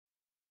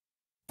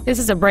This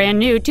is a brand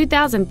new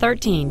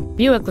 2013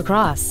 Buick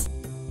LaCrosse.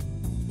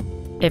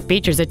 It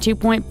features a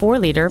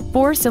 2.4-liter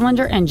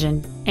four-cylinder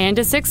engine and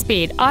a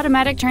 6-speed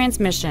automatic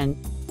transmission.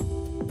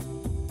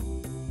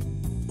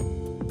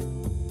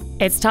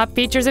 Its top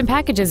features and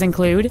packages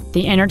include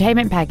the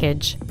entertainment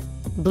package,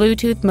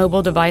 Bluetooth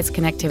mobile device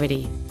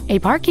connectivity, a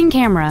parking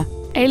camera,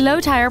 a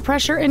low tire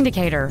pressure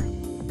indicator,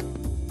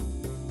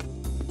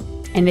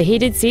 and the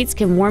heated seats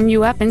can warm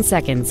you up in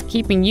seconds,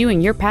 keeping you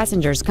and your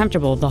passengers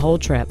comfortable the whole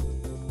trip.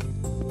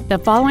 The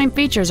following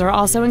features are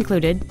also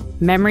included: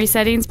 memory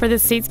settings for the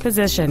seat's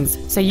positions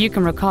so you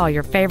can recall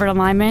your favorite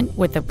alignment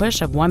with the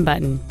push of one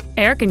button,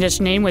 air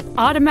conditioning with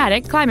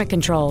automatic climate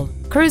control,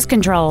 cruise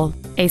control,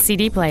 a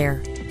CD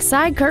player,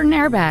 side curtain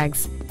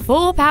airbags,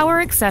 full power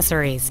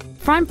accessories,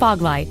 front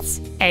fog lights,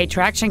 a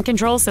traction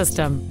control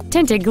system,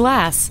 tinted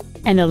glass,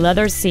 and the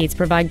leather seats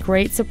provide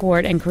great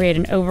support and create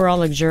an overall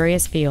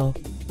luxurious feel.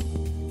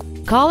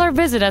 Call or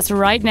visit us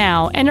right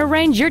now and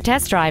arrange your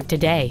test drive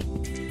today.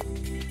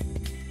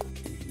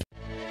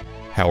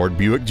 Howard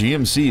Buick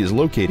GMC is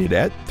located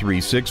at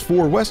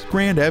 364 West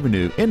Grand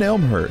Avenue in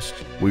Elmhurst.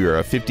 We are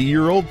a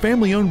 50-year-old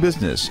family-owned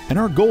business, and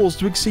our goal is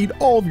to exceed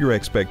all of your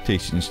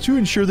expectations to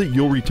ensure that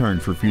you'll return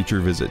for future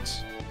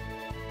visits.